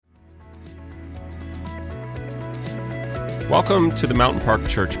Welcome to the Mountain Park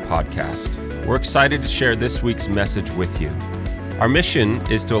Church podcast. We're excited to share this week's message with you. Our mission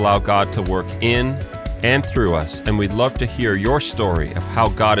is to allow God to work in and through us, and we'd love to hear your story of how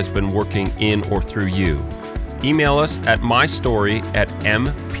God has been working in or through you. Email us at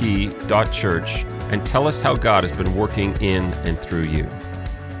mystory@mp.church and tell us how God has been working in and through you.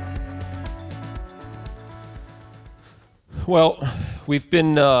 Well, we've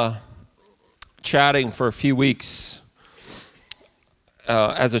been chatting for a few weeks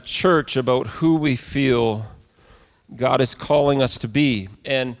as a church about who we feel God is calling us to be.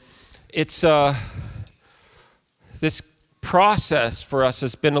 And it's this process for us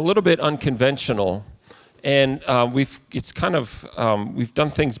has been a little bit unconventional. And we've done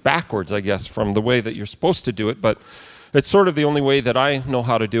things backwards, I guess, from the way that you're supposed to do it. But it's sort of the only way that I know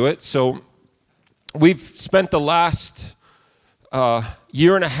how to do it. So we've spent the last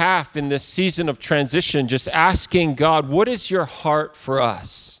year and a half in this season of transition just asking God, what is your heart for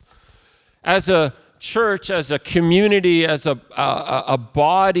us? As a church, as a community, as a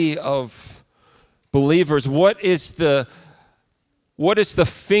body of believers, what is the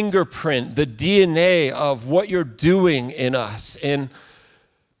fingerprint, the DNA of what you're doing in us? And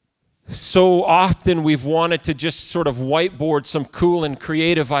so often we've wanted to just sort of whiteboard some cool and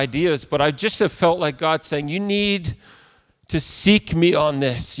creative ideas, but I just have felt like God saying, you need to seek me on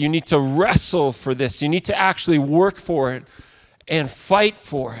this. You need to wrestle for this. You need to actually work for it and fight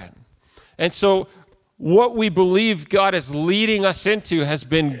for it. And so what we believe God is leading us into has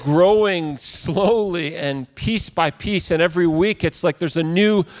been growing slowly and piece by piece. And every week it's like there's a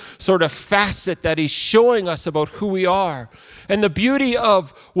new sort of facet that he's showing us about who we are. And the beauty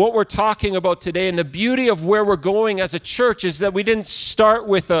of what we're talking about today and the beauty of where we're going as a church is that we didn't start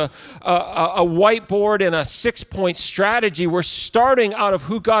with a whiteboard and a 6-point strategy. We're starting out of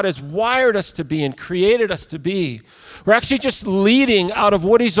who God has wired us to be and created us to be. We're actually just leading out of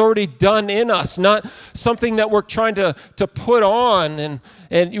what he's already done in us, not something that we're trying to put on.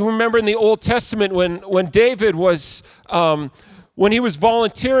 And you remember in the Old Testament when David was when he was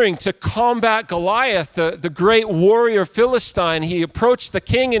volunteering to combat Goliath, the great warrior Philistine, he approached the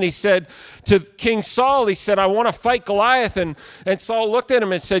king and he said to King Saul, he said, I want to fight Goliath. And Saul looked at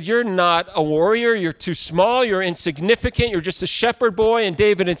him and said, you're not a warrior. You're too small. You're insignificant. You're just a shepherd boy. And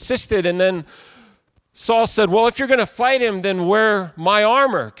David insisted. And then Saul said, well, if you're going to fight him, then wear my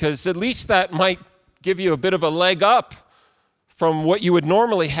armor, because at least that might give you a bit of a leg up from what you would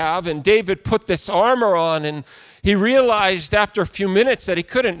normally have. And David put this armor on, and he realized after a few minutes that he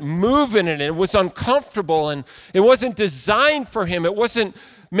couldn't move in it. It was uncomfortable, and it wasn't designed for him. It wasn't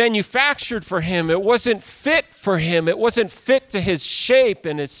manufactured for him. It wasn't fit for him. It wasn't fit to his shape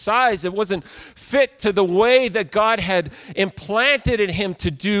and his size. It wasn't fit to the way that God had implanted in him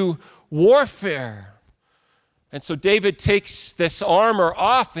to do warfare. And so David takes this armor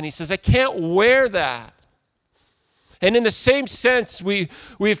off and he says, I can't wear that. And in the same sense, we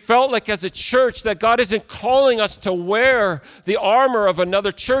felt like as a church that God isn't calling us to wear the armor of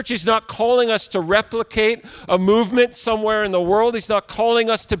another church. He's not calling us to replicate a movement somewhere in the world. He's not calling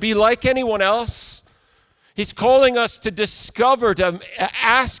us to be like anyone else. He's calling us to discover, to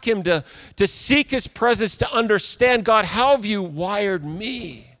ask him to seek his presence, to understand, God, how have you wired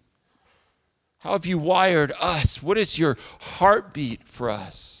me? How have you wired us? What is your heartbeat for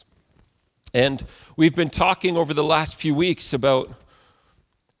us? And we've been talking over the last few weeks about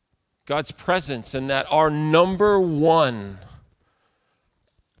God's presence and that our number one,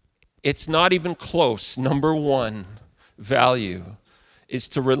 it's not even close, number one value is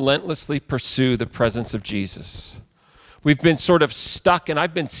to relentlessly pursue the presence of Jesus. We've been sort of stuck, and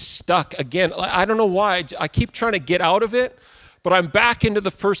I've been stuck again. I don't know why. I keep trying to get out of it. But I'm back into the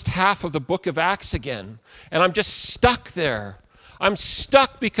first half of the book of Acts again, and I'm just stuck there. I'm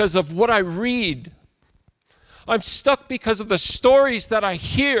stuck because of what I read. I'm stuck because of the stories that I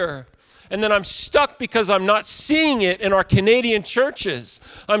hear, and then I'm stuck because I'm not seeing it in our Canadian churches.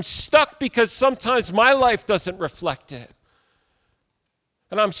 I'm stuck because sometimes my life doesn't reflect it.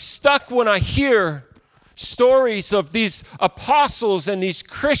 And I'm stuck when I hear stories of these apostles and these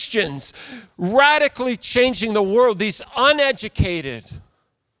Christians radically changing the world, these uneducated,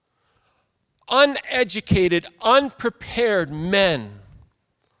 unprepared men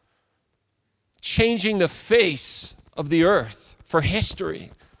changing the face of the earth for history.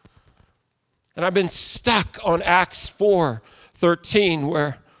 And I've been stuck on Acts 4:13,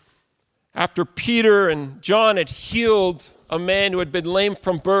 where after Peter and John had healed a man who had been lame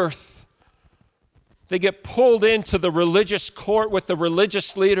from birth, they get pulled into the religious court with the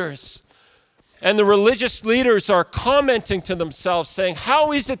religious leaders. And the religious leaders are commenting to themselves, saying,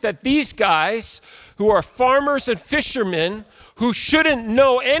 how is it that these guys who are farmers and fishermen, who shouldn't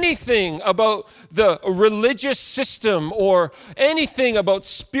know anything about the religious system or anything about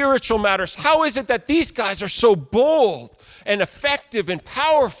spiritual matters, how is it that these guys are so bold and effective and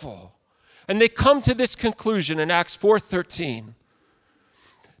powerful? And they come to this conclusion in Acts 4:13,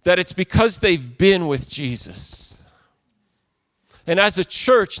 that it's because they've been with Jesus. And as a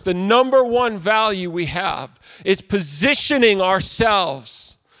church, the number one value we have is positioning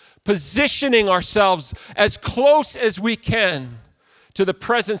ourselves as close as we can to the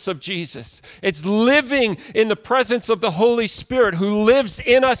presence of Jesus. It's living in the presence of the Holy Spirit who lives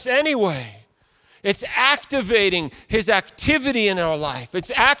in us anyway. It's activating his activity in our life.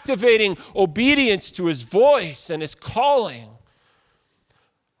 It's activating obedience to his voice and his calling.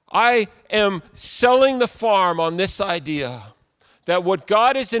 I am selling the farm on this idea that what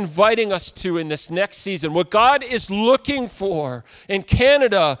God is inviting us to in this next season, what God is looking for in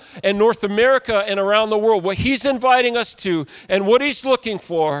Canada and North America and around the world, what he's inviting us to and what he's looking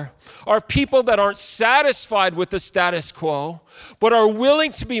for are people that aren't satisfied with the status quo, but are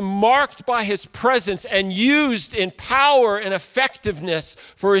willing to be marked by his presence and used in power and effectiveness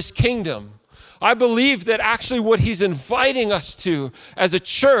for his kingdom. I believe that actually what he's inviting us to as a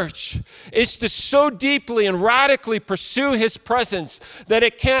church is to so deeply and radically pursue his presence that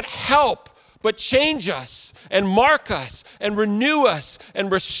it can't help but change us and mark us and renew us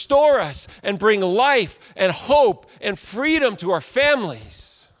and restore us and bring life and hope and freedom to our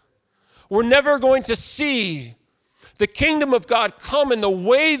families. We're never going to see the kingdom of God come in the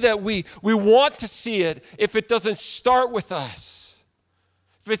way that we want to see it if it doesn't start with us.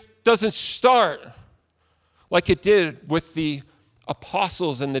 If it doesn't start like it did with the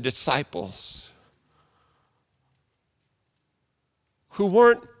apostles and the disciples, who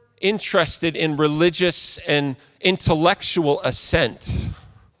weren't interested in religious and intellectual assent.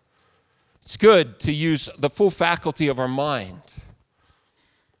 It's good to use the full faculty of our mind,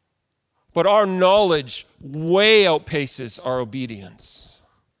 but our knowledge way outpaces our obedience.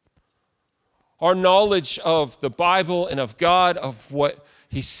 Our knowledge of the Bible and of God, of what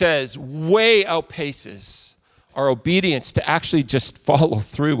he says, way outpaces our obedience to actually just follow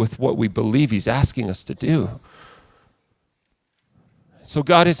through with what we believe he's asking us to do. So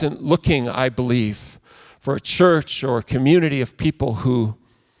God isn't looking, I believe, for a church or a community of people who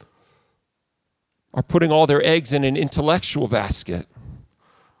are putting all their eggs in an intellectual basket.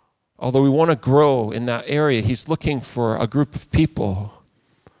 Although we want to grow in that area, he's looking for a group of people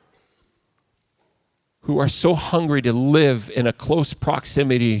who are so hungry to live in a close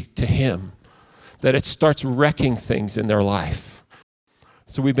proximity to him that it starts wrecking things in their life.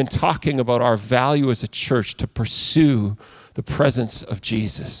 So we've been talking about our value as a church to pursue the presence of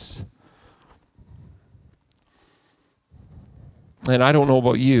Jesus. And I don't know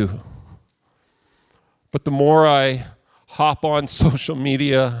about you, but the more I hop on social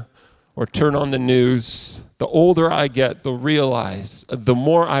media or turn on the news, the older I get, the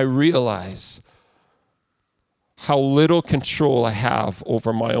more I realize how little control I have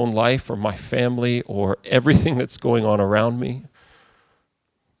over my own life or my family or everything that's going on around me.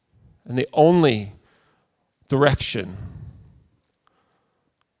 And the only direction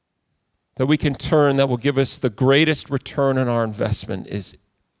that we can turn that will give us the greatest return on our investment is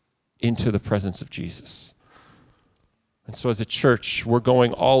into the presence of Jesus. And so as a church, we're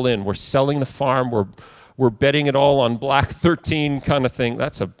going all in. We're selling the farm. We're betting it all on Black 13 kind of thing.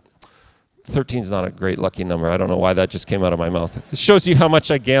 13 is not a great lucky number. I don't know why that just came out of my mouth. It shows you how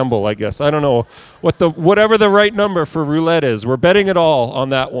much I gamble, I guess. I don't know whatever the right number for roulette is. We're betting it all on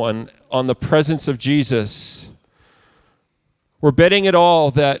that one, on the presence of Jesus. We're betting it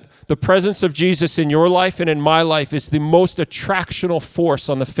all that the presence of Jesus in your life and in my life is the most attractional force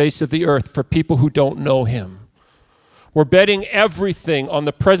on the face of the earth for people who don't know him. We're betting everything on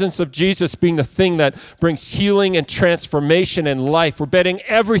the presence of Jesus being the thing that brings healing and transformation and life. We're betting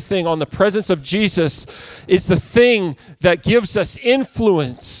everything on the presence of Jesus is the thing that gives us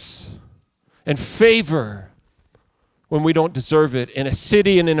influence and favor when we don't deserve it in a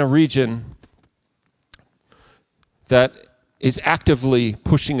city and in a region that is actively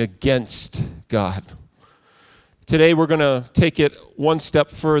pushing against God. Today we're going to take it one step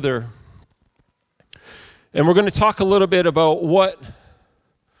further. And we're going to talk a little bit about what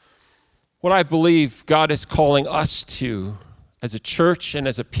I believe God is calling us to as a church and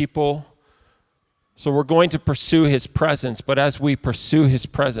as a people. So we're going to pursue his presence, but as we pursue his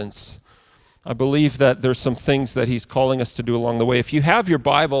presence, I believe that there's some things that he's calling us to do along the way. If you have your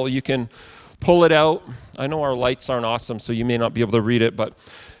Bible, you can pull it out. I know our lights aren't awesome, so you may not be able to read it, but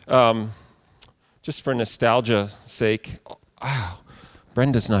just for nostalgia's sake. Wow,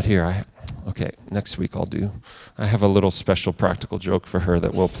 Brenda's not here. Okay, next week I'll do. I have a little special practical joke for her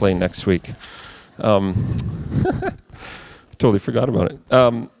that we'll play next week. Totally forgot about it.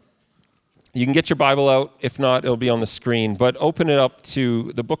 You can get your Bible out. If not, it'll be on the screen. But open it up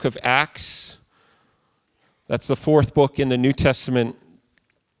to the book of Acts. That's the fourth book in the New Testament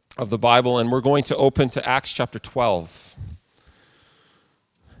of the Bible, and we're going to open to Acts chapter 12.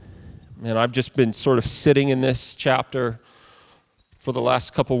 And I've just been sort of sitting in this chapter for the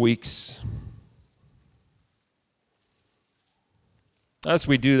last couple weeks. As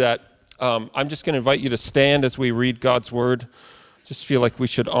we do that, I'm just going to invite you to stand as we read God's word. Just feel like we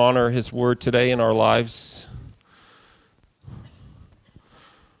should honor his word today in our lives.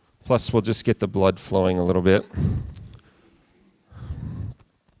 Plus, we'll just get the blood flowing a little bit.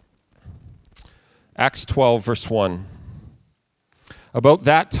 Acts 12, verse 1. About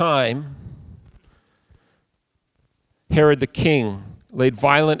that time, Herod the king laid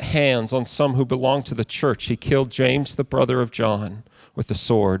violent hands on some who belonged to the church. He killed James, the brother of John, with the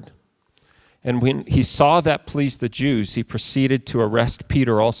sword. And when he saw that pleased the Jews, he proceeded to arrest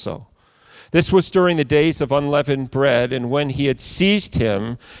Peter also. This was during the days of unleavened bread, and when he had seized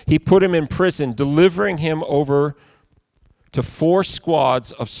him, he put him in prison, delivering him over to 4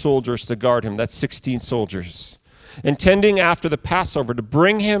 squads of soldiers to guard him. That's 16 soldiers. Intending after the Passover to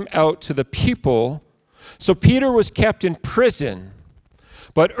bring him out to the people. So Peter was kept in prison,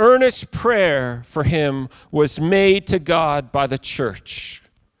 but earnest prayer for him was made to God by the church.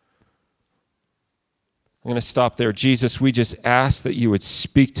 I'm going to stop there. Jesus, we just ask that you would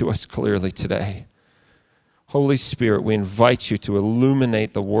speak to us clearly today. Holy Spirit, we invite you to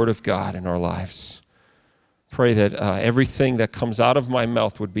illuminate the word of God in our lives. Pray that everything that comes out of my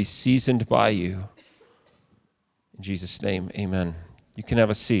mouth would be seasoned by you. In Jesus' name, amen. You can have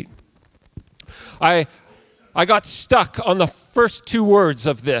a seat. I got stuck on the first 2 words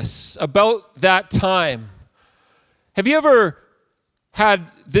of this, about that time. Have you ever had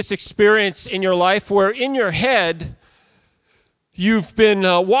this experience in your life where in your head you've been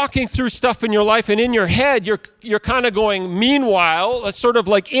walking through stuff in your life, and in your head you're kind of going, meanwhile, sort of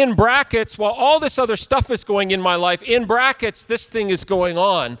like in brackets, while all this other stuff is going in my life, in brackets, this thing is going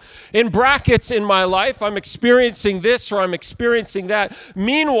on. In brackets in my life, I'm experiencing this or I'm experiencing that.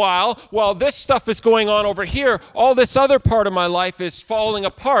 Meanwhile, while this stuff is going on over here, all this other part of my life is falling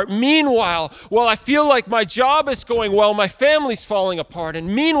apart. Meanwhile, while I feel like my job is going well, my family's falling apart.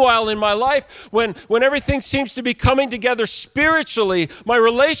 And meanwhile, in my life, when everything seems to be coming together spiritually, my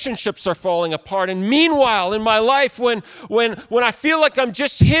relationships are falling apart. And meanwhile, in my life, when I feel like I'm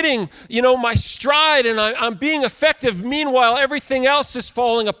just hitting, my stride and I'm being effective, meanwhile, everything else is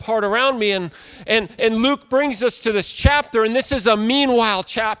falling apart around me. And Luke brings us to this chapter, and this is a meanwhile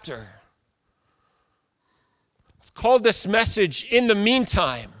chapter. I've called this message "In the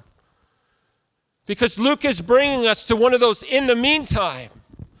Meantime," because Luke is bringing us to one of those in the meantime.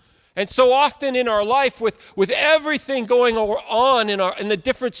 And so often in our life, with everything going on in the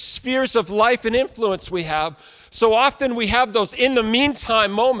different spheres of life and influence we have, so often we have those in the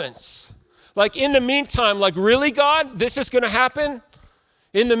meantime moments. Like, in the meantime, like, really, God, this is going to happen?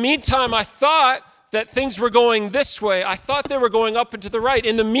 In the meantime, I thought that things were going this way. I thought they were going up and to the right.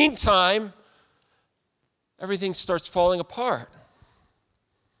 In the meantime, everything starts falling apart.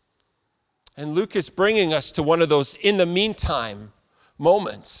 And Luke is bringing us to one of those in the meantime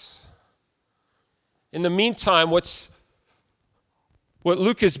moments. In the meantime, what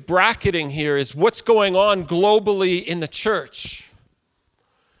Luke is bracketing here is what's going on globally in the church.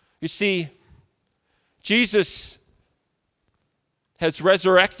 You see, Jesus has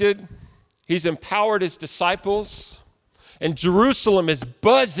resurrected. He's empowered his disciples. And Jerusalem is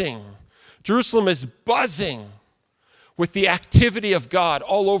buzzing. Jerusalem is buzzing with the activity of God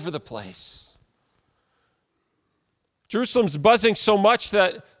all over the place. Jerusalem's buzzing so much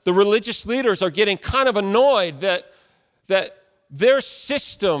that the religious leaders are getting kind of annoyed that their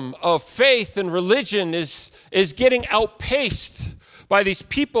system of faith and religion is getting outpaced by these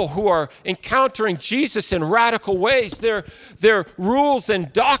people who are encountering Jesus in radical ways. Their rules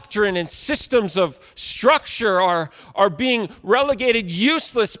and doctrine and systems of structure are being relegated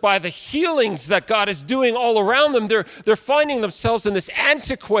useless by the healings that God is doing all around them. They're finding themselves in this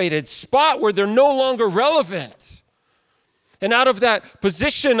antiquated spot where they're no longer relevant. And out of that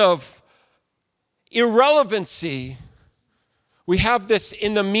position of irrelevancy, we have this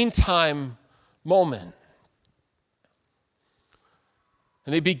in the meantime moment.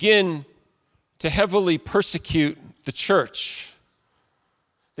 And they begin to heavily persecute the church.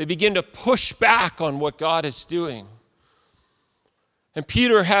 They begin to push back on what God is doing. And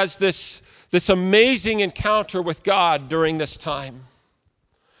Peter has this this amazing encounter with God during this time.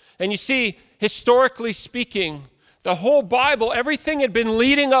 And you see, historically speaking, the whole Bible, everything had been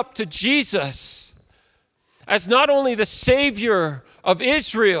leading up to Jesus as not only the Savior of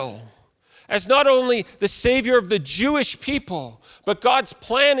Israel, as not only the Savior of the Jewish people, but God's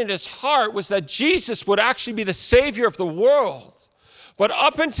plan in his heart was that Jesus would actually be the Savior of the world. But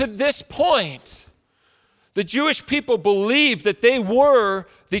up until this point, the Jewish people believed that they were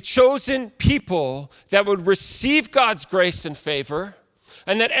the chosen people that would receive God's grace and favor,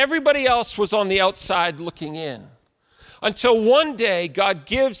 and that everybody else was on the outside looking in. Until one day, God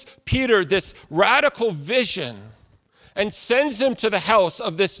gives Peter this radical vision and sends him to the house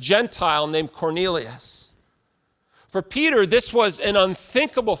of this Gentile named Cornelius. For Peter, this was an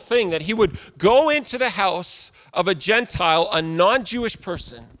unthinkable thing, that he would go into the house of a Gentile, a non-Jewish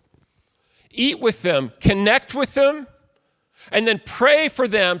person, eat with them, connect with them, and then pray for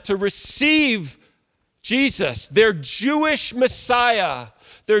them to receive Jesus, their Jewish Messiah,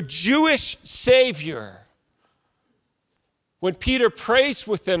 their Jewish Savior. When Peter prays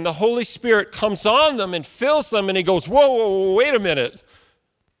with them, the Holy Spirit comes on them and fills them, and he goes, whoa, wait a minute.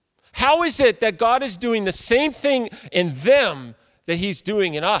 How is it that God is doing the same thing in them that he's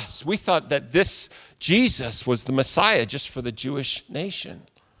doing in us? We thought that this Jesus was the Messiah just for the Jewish nation.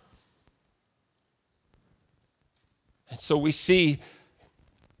 And so we see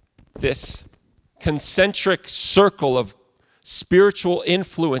this concentric circle of spiritual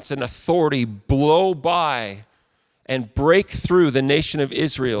influence and authority blow by and break through the nation of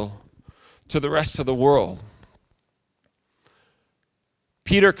Israel to the rest of the world.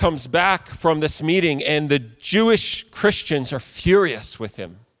 Peter comes back from this meeting, and the Jewish Christians are furious with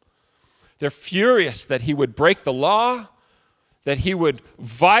him. They're furious that he would break the law, that he would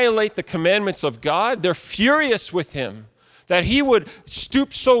violate the commandments of God. They're furious with him that he would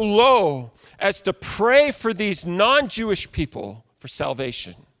stoop so low as to pray for these non-Jewish people for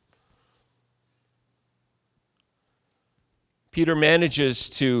salvation. Peter manages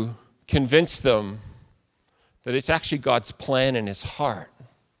to convince them that it's actually God's plan in his heart.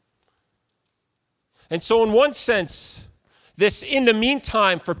 And so in one sense, this in the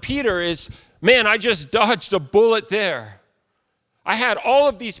meantime for Peter is, man, I just dodged a bullet there. I had all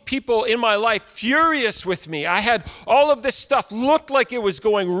of these people in my life furious with me. I had all of this stuff looked like it was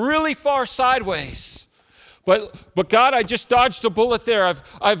going really far sideways. But God, I just dodged a bullet there.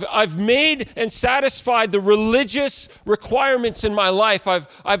 I've made and satisfied the religious requirements in my life.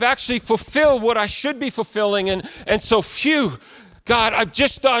 I've actually fulfilled what I should be fulfilling. And so, phew, God, I've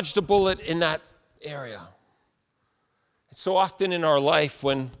just dodged a bullet in that area. So often in our life,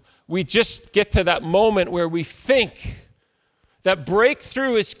 when we just get to that moment where we think that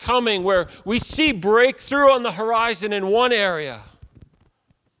breakthrough is coming, where we see breakthrough on the horizon in one area,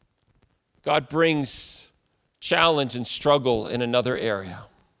 God brings challenge and struggle in another area.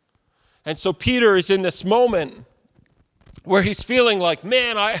 And so Peter is in this moment where he's feeling like,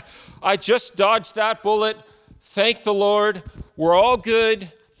 man, I just dodged that bullet. Thank the Lord. We're all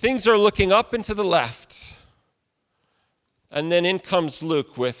good. Things are looking up and to the left. And then in comes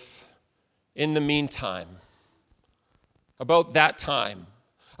Luke with, in the meantime. About that time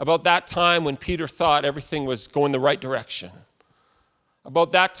when Peter thought everything was going the right direction.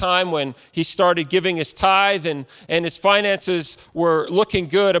 About that time when he started giving his tithe and his finances were looking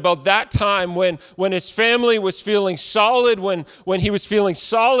good. About that time when his family was feeling solid, when he was feeling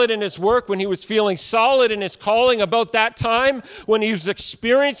solid in his work, when he was feeling solid in his calling. About that time when he was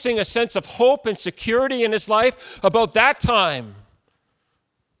experiencing a sense of hope and security in his life. About that time,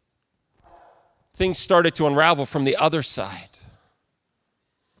 things started to unravel from the other side.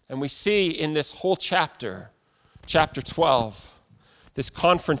 And we see in this whole chapter 12, this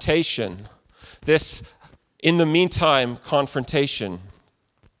confrontation, this, in the meantime, confrontation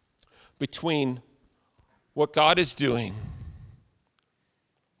between what God is doing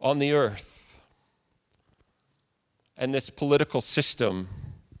on the earth and this political system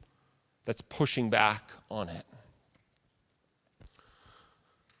that's pushing back on it.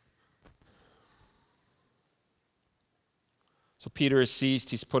 So Peter is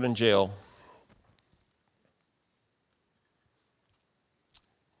seized, he's put in jail.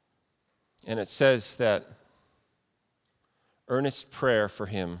 And it says that earnest prayer for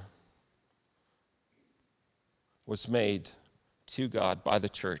him was made to God by the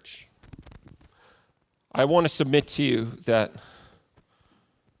church. I want to submit to you that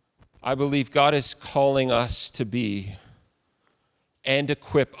I believe God is calling us to be and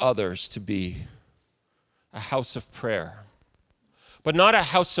equip others to be a house of prayer. But not a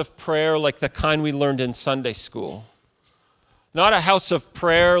house of prayer like the kind we learned in Sunday school. Not a house of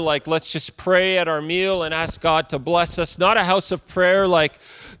prayer like let's just pray at our meal and ask God to bless us. Not a house of prayer like,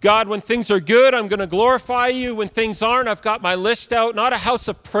 God, when things are good, I'm going to glorify you. When things aren't, I've got my list out. Not a house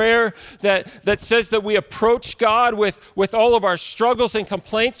of prayer that says that we approach God with all of our struggles and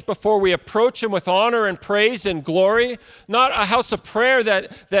complaints before we approach him with honor and praise and glory. Not a house of prayer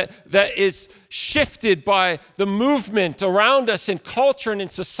that is shifted by the movement around us in culture and in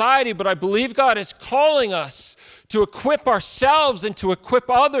society. But I believe God is calling us to equip ourselves and to equip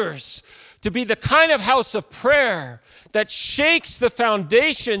others to be the kind of house of prayer that shakes the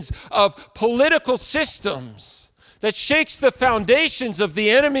foundations of political systems, that shakes the foundations of the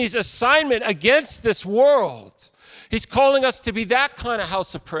enemy's assignment against this world. He's calling us to be that kind of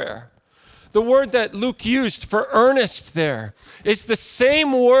house of prayer. The word that Luke used for earnest there is the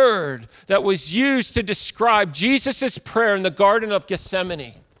same word that was used to describe Jesus' prayer in the Garden of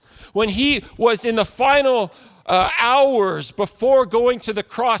Gethsemane. When he was in the final hours before going to the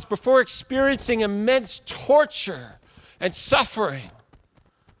cross, before experiencing immense torture and suffering.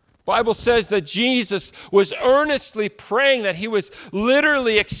 The Bible says that Jesus was earnestly praying, that he was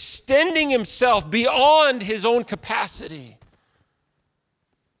literally extending himself beyond his own capacity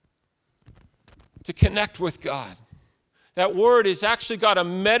to connect with God. That word has actually got a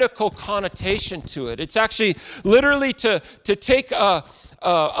medical connotation to it. It's actually literally to take a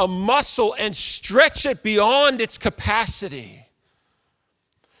muscle and stretch it beyond its capacity.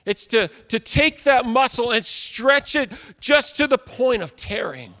 It's to take that muscle and stretch it just to the point of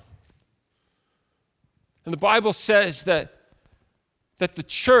tearing. And the Bible says that the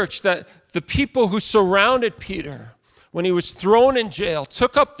church, that the people who surrounded Peter when he was thrown in jail,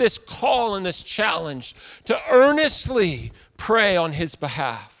 took up this call and this challenge to earnestly pray on his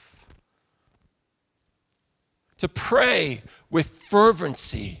behalf. To pray with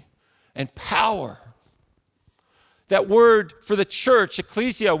fervency and power. That word for the church,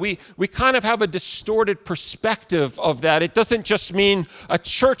 ecclesia, we kind of have a distorted perspective of that. It doesn't just mean a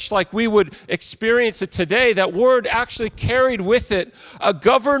church like we would experience it today. That word actually carried with it a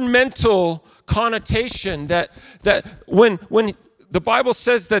governmental connotation that when the Bible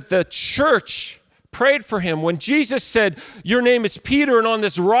says that the church prayed for him, when Jesus said, your name is Peter, and on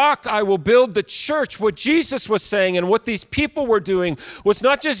this rock I will build the church, what Jesus was saying and what these people were doing was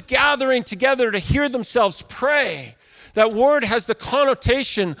not just gathering together to hear themselves pray. That word has the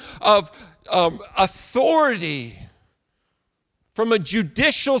connotation of authority from a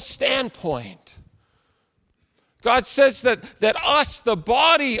judicial standpoint. God says that us, the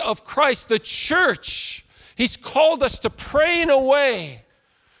body of Christ, the church, he's called us to pray in a way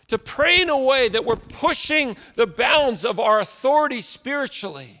that we're pushing the bounds of our authority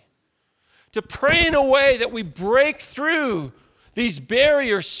spiritually. To pray in a way that we break through these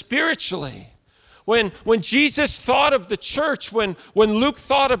barriers spiritually. When Jesus thought of the church, when Luke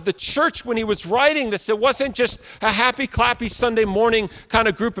thought of the church when he was writing this, it wasn't just a happy, clappy Sunday morning kind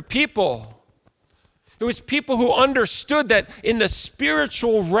of group of people. It was people who understood that in the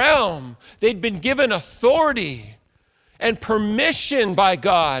spiritual realm, they'd been given authority and permission by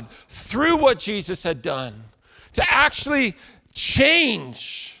God through what Jesus had done to actually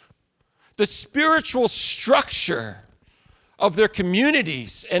change the spiritual structure of their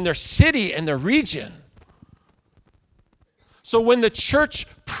communities and their city and their region. So when the church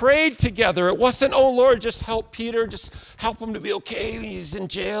prayed together, it wasn't, oh Lord, just help Peter, just help him to be okay. He's in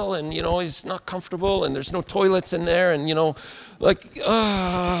jail and, he's not comfortable and there's no toilets in there and, like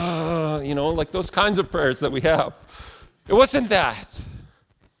those kinds of prayers that we have. It wasn't that.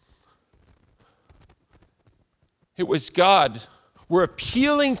 It was, God, we're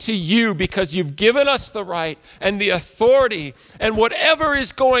appealing to you because you've given us the right and the authority, and whatever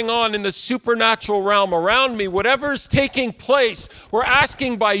is going on in the supernatural realm around me, whatever is taking place, we're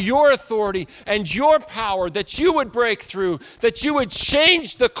asking by your authority and your power that you would break through, that you would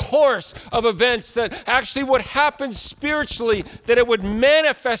change the course of events, that actually what happens spiritually, that it would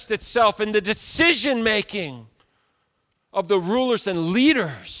manifest itself in the decision making of the rulers and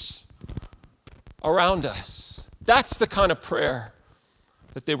leaders around us. That's the kind of prayer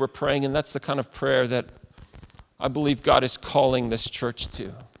that they were praying, and that's the kind of prayer that I believe God is calling this church to.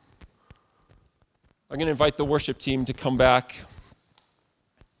 I'm going to invite the worship team to come back.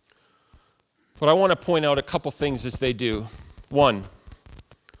 But I want to point out a couple things as they do. One,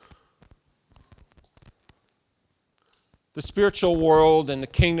 the spiritual world and the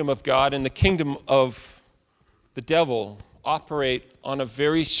kingdom of God and the kingdom of the devil operate on a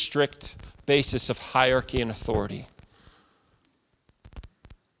very strict basis of hierarchy and authority.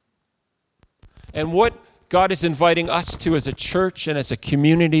 And what God is inviting us to as a church and as a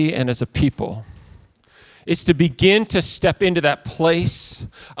community and as a people is to begin to step into that place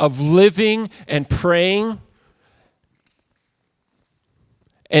of living and praying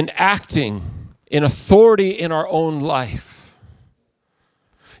and acting in authority in our own life.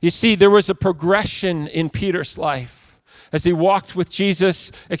 You see, there was a progression in Peter's life. As he walked with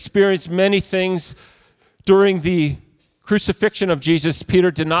Jesus, experienced many things. During the crucifixion of Jesus,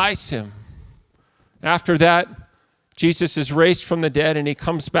 Peter denies him. After that, Jesus is raised from the dead, and he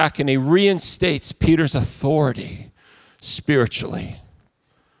comes back and he reinstates Peter's authority spiritually.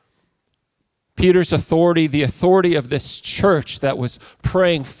 Peter's authority, the authority of this church that was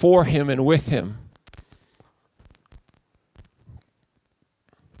praying for him and with him,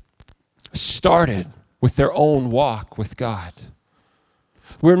 started with their own walk with God.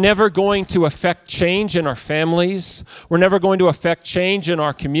 We're never going to affect change in our families. We're never going to affect change in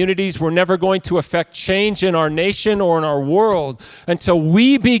our communities. We're never going to affect change in our nation or in our world until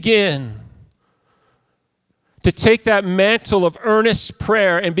we begin to take that mantle of earnest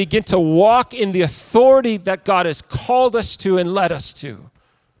prayer and begin to walk in the authority that God has called us to and led us to.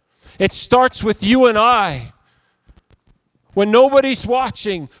 It starts with you and I. When nobody's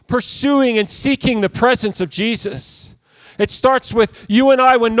watching, pursuing and seeking the presence of Jesus. It starts with you and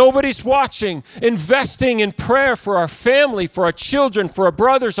I when nobody's watching, investing in prayer for our family, for our children, for our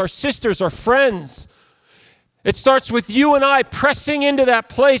brothers, our sisters, our friends. It starts with you and I pressing into that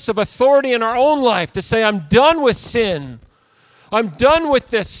place of authority in our own life to say, I'm done with sin. I'm done with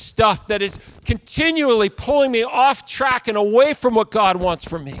this stuff that is continually pulling me off track and away from what God wants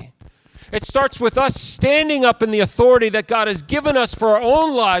for me. It starts with us standing up in the authority that God has given us for our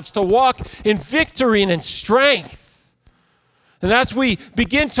own lives to walk in victory and in strength. And as we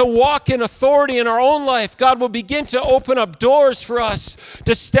begin to walk in authority in our own life, God will begin to open up doors for us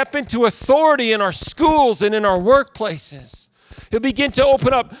to step into authority in our schools and in our workplaces. He'll begin to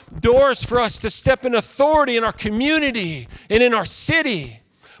open up doors for us to step in authority in our community and in our city.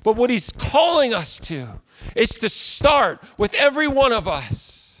 But what he's calling us to is to start with every one of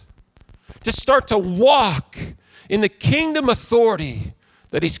us, to start to walk in the kingdom authority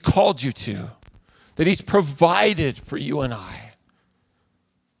that he's called you to, that he's provided for you and I.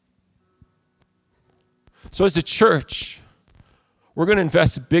 So as a church, we're going to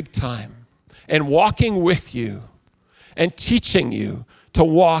invest big time in walking with you and teaching you to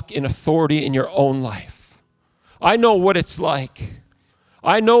walk in authority in your own life. I know what it's like.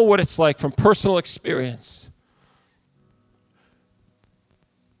 I know what it's like from personal experience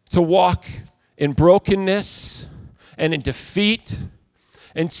to walk in brokenness and in defeat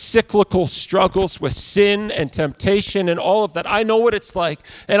and cyclical struggles with sin and temptation and all of that. I know what it's like,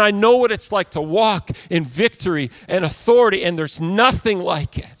 and I know what it's like to walk in victory and authority, and there's nothing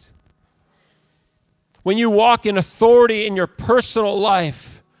like it. When you walk in authority in your personal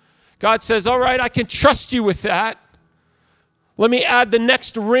life, God says, all right, I can trust you with that. Let me add the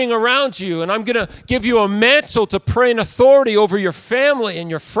next ring around you, and I'm going to give you a mantle to pray in authority over your family and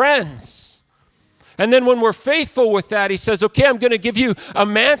your friends. And then when we're faithful with that, he says, okay, I'm going to give you a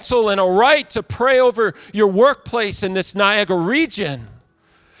mantle and a right to pray over your workplace in this Niagara region.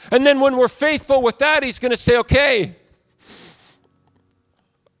 And then when we're faithful with that, he's going to say, okay,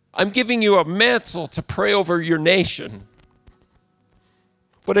 I'm giving you a mantle to pray over your nation.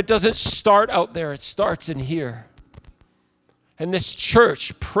 But it doesn't start out there. It starts in here. And this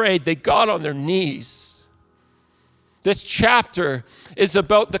church prayed. They got on their knees. This chapter is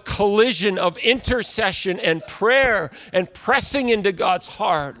about the collision of intercession and prayer and pressing into God's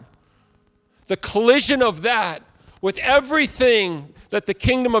heart. The collision of that with everything that the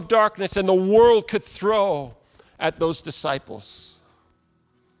kingdom of darkness and the world could throw at those disciples.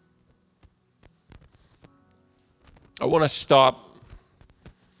 I want to stop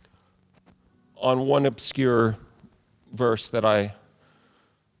on one obscure verse that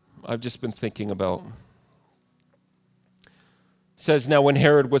I've just been thinking about. It says, now when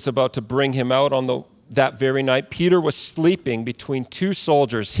Herod was about to bring him out on that very night, Peter was sleeping between two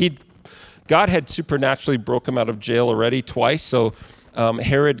soldiers. God had supernaturally broke him out of jail already twice, so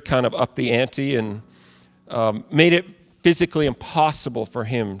Herod kind of upped the ante and made it physically impossible for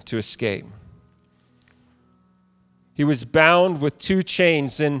him to escape. He was bound with two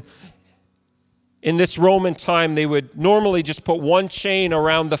chains, and in this Roman time, they would normally just put one chain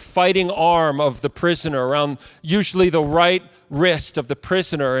around the fighting arm of the prisoner, around usually the right wrist of the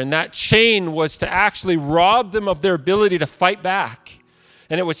prisoner, and that chain was to actually rob them of their ability to fight back.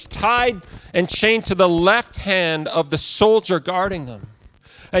 And it was tied and chained to the left hand of the soldier guarding them.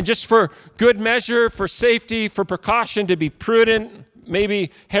 And just for good measure, for safety, for precaution, to be prudent,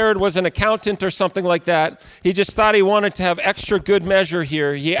 maybe Herod was an accountant or something like that. He just thought he wanted to have extra good measure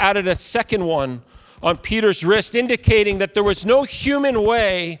here. He added a second one on Peter's wrist, indicating that there was no human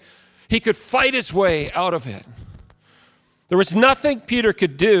way he could fight his way out of it. There was nothing Peter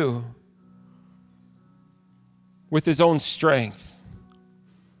could do with his own strength.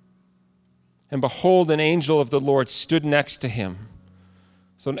 And behold, an angel of the Lord stood next to him.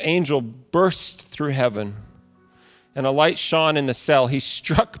 So an angel burst through heaven, and a light shone in the cell. He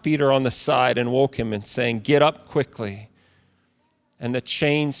struck Peter on the side and woke him, and saying, "Get up quickly." And the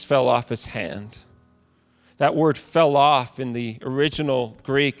chains fell off his hand. That word "fell off" in the original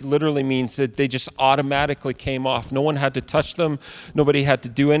Greek literally means that they just automatically came off. No one had to touch them. Nobody had to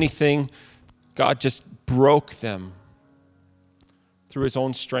do anything. God just broke them through his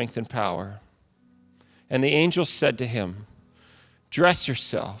own strength and power. And the angel said to him, "Dress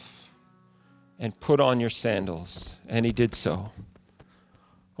yourself and put on your sandals." And he did so.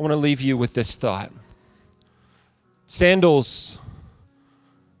 I want to leave you with this thought. Sandals,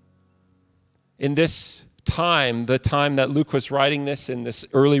 in this time, the time that Luke was writing this in this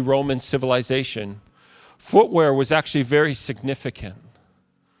early Roman civilization, footwear was actually very significant.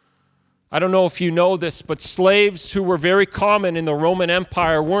 I don't know if you know this, but slaves who were very common in the Roman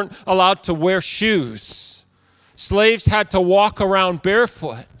Empire weren't allowed to wear shoes. Slaves had to walk around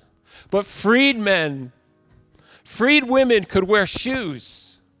barefoot. But freed women could wear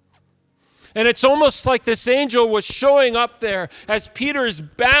shoes. And it's almost like this angel was showing up there as Peter's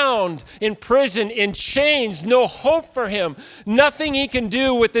bound in prison, in chains, no hope for him, nothing he can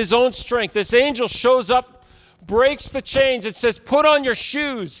do with his own strength. This angel shows up, breaks the chains, and says, "Put on your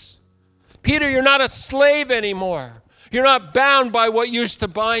shoes. Peter, you're not a slave anymore. You're not bound by what used to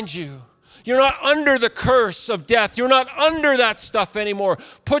bind you. You're not under the curse of death. You're not under that stuff anymore.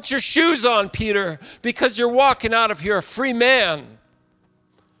 Put your shoes on, Peter, because you're walking out of here a free man."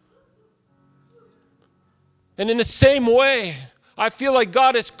 And in the same way, I feel like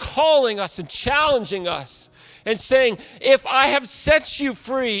God is calling us and challenging us and saying, if I have set you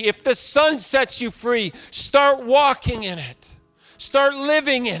free, if the Son sets you free, start walking in it. Start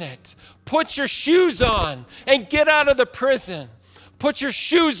living in it. Put your shoes on and get out of the prison. Put your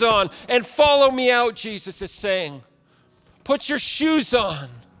shoes on and follow me out, Jesus is saying. Put your shoes on.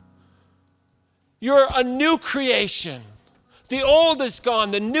 You're a new creation. The old is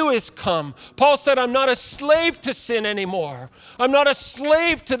gone, the new is come. Paul said, I'm not a slave to sin anymore. I'm not a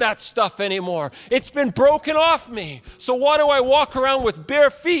slave to that stuff anymore. It's been broken off me. So why do I walk around with bare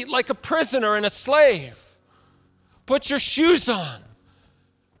feet like a prisoner and a slave? Put your shoes on.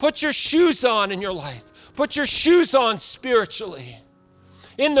 Put your shoes on in your life. Put your shoes on spiritually.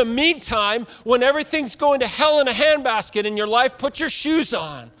 In the meantime, when everything's going to hell in a handbasket in your life, put your shoes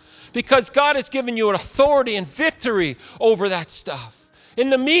on. Because God has given you an authority and victory over that stuff. In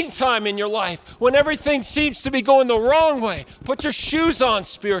the meantime in your life, when everything seems to be going the wrong way, put your shoes on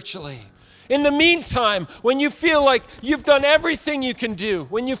spiritually. In the meantime, when you feel like you've done everything you can do,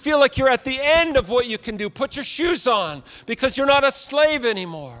 when you feel like you're at the end of what you can do, put your shoes on because you're not a slave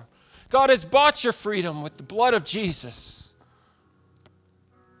anymore. God has bought your freedom with the blood of Jesus.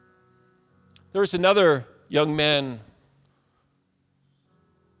 There's another young man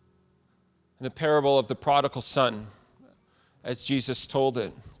in the parable of the prodigal son, as Jesus told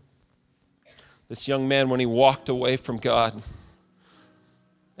it. This young man, when he walked away from God,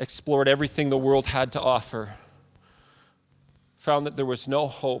 explored everything the world had to offer, found that there was no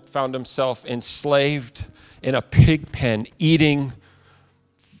hope, found himself enslaved in a pig pen, eating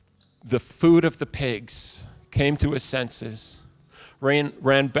the food of the pigs, came to his senses,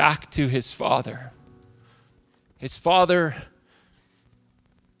 ran back to his father. His father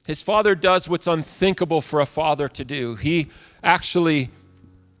does what's unthinkable for a father to do. He actually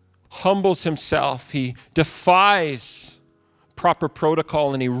humbles himself. He defies proper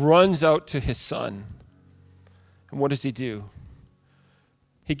protocol and he runs out to his son. And what does he do?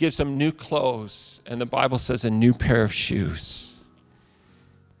 He gives him new clothes, and the Bible says a new pair of shoes.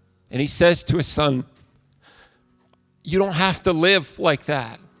 And he says to his son, you don't have to live like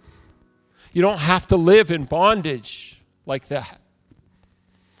that. You don't have to live in bondage like that.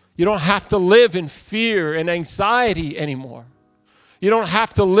 You don't have to live in fear and anxiety anymore. You don't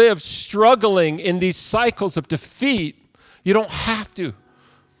have to live struggling in these cycles of defeat. You don't have to.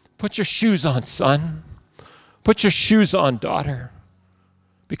 Put your shoes on, son. Put your shoes on, daughter.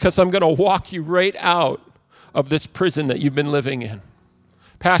 Because I'm going to walk you right out of this prison that you've been living in.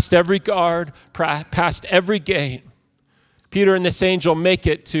 Past every guard, past every gate. Peter and this angel make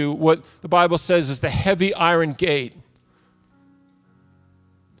it to what the Bible says is the heavy iron gate.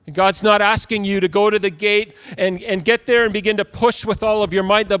 And God's not asking you to go to the gate and get there and begin to push with all of your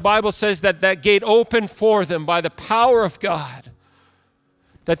might. The Bible says that gate opened for them by the power of God.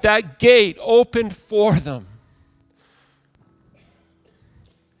 that gate opened for them.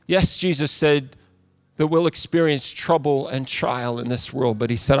 Yes, Jesus said that we'll experience trouble and trial in this world, but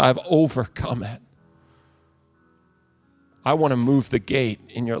he said, I've overcome it. I want to move the gate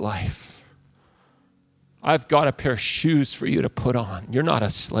in your life. I've got a pair of shoes for you to put on. You're not a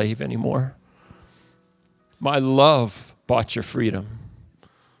slave anymore. My love bought your freedom.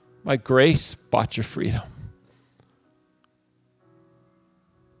 My grace bought your freedom.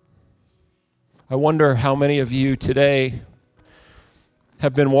 I wonder how many of you today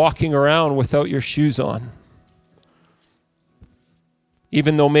have been walking around without your shoes on.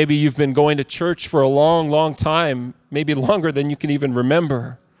 Even though maybe you've been going to church for a long, long time, maybe longer than you can even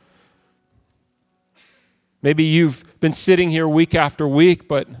remember. Maybe you've been sitting here week after week,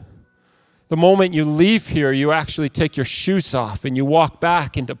 but the moment you leave here, you actually take your shoes off and you walk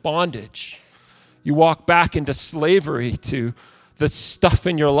back into bondage. You walk back into slavery to the stuff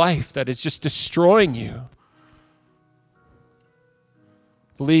in your life that is just destroying you.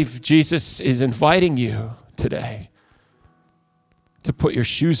 I believe Jesus is inviting you today to put your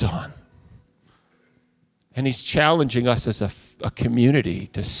shoes on. And he's challenging us as a community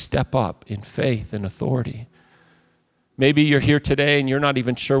to step up in faith and authority. Maybe you're here today and you're not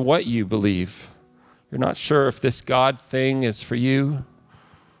even sure what you believe. You're not sure if this God thing is for you.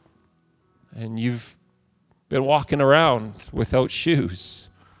 And you've been walking around without shoes.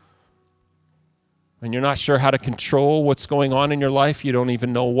 And you're not sure how to control what's going on in your life. You don't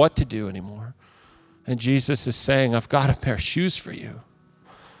even know what to do anymore. And Jesus is saying, I've got a pair of shoes for you.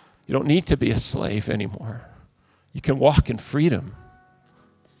 You don't need to be a slave anymore. You can walk in freedom.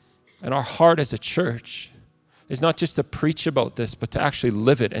 And our heart as a church is not just to preach about this, but to actually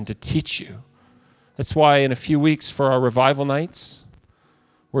live it and to teach you. That's why in a few weeks for our revival nights,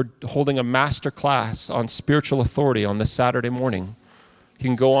 we're holding a master class on spiritual authority on this Saturday morning. You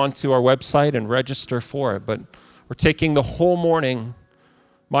can go onto our website and register for it, but we're taking the whole morning.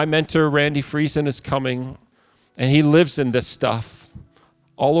 My mentor, Randy Friesen, is coming, and he lives in this stuff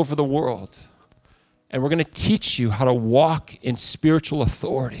all over the world. And we're going to teach you how to walk in spiritual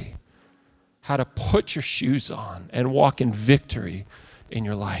authority, how to put your shoes on and walk in victory in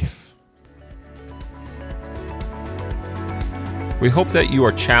your life. We hope that you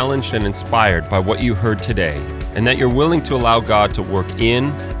are challenged and inspired by what you heard today, and that you're willing to allow God to work in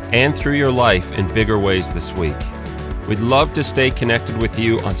and through your life in bigger ways this week. We'd love to stay connected with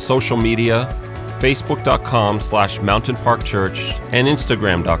you on social media, facebook.com/mountainparkchurch and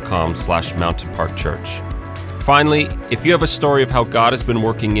instagram.com/mountainparkchurch. Finally, if you have a story of how God has been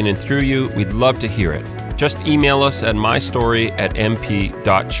working in and through you, we'd love to hear it. Just email us at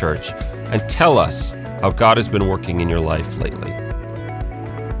mystory@mp.church and tell us how God has been working in your life lately.